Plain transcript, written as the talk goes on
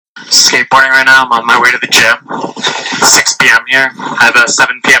skateboarding right now. I'm on my way to the gym. 6 p.m. here. I have a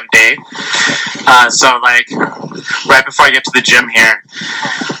 7 p.m. date. So like right before I get to the gym here,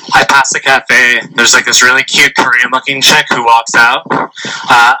 I pass the cafe. There's like this really cute Korean-looking chick who walks out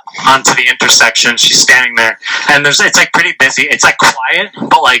onto the intersection. She's standing there, and it's like pretty busy. It's like quiet,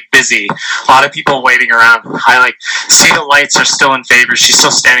 but like busy. A lot of people waiting around. I like see the lights are still in favor. She's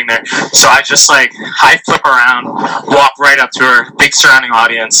still standing there. So I just I flip around, walk right up to her, big surrounding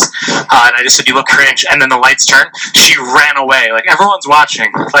audience, and I just said, "You look cringe." And then the lights turn. She ran away. Like everyone's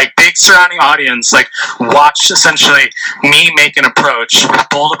watching. Like big surrounding audience. Like watch essentially me make an approach,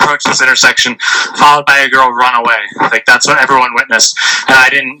 bold approach this intersection, followed by a girl run away. Like that's what everyone witnessed, and I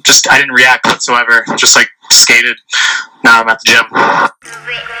didn't react whatsoever. Just like skated. Now I'm at the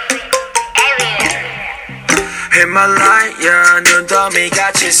gym. Himalaya 눈더미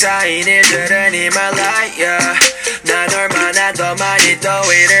같이 쌓인 일들은 Himalaya 난 얼마나 더 많이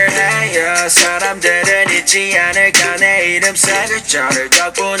더위를 해요 사람들은 잊지 않을까 내 이름 세 글자를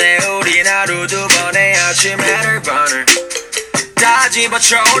덕분에 우린 하루 두 번의 아침 해를 버는 다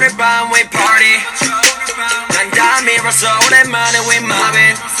집어쳐 오늘 밤 we party 난 다 밀어서 오랜만에 we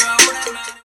mobbing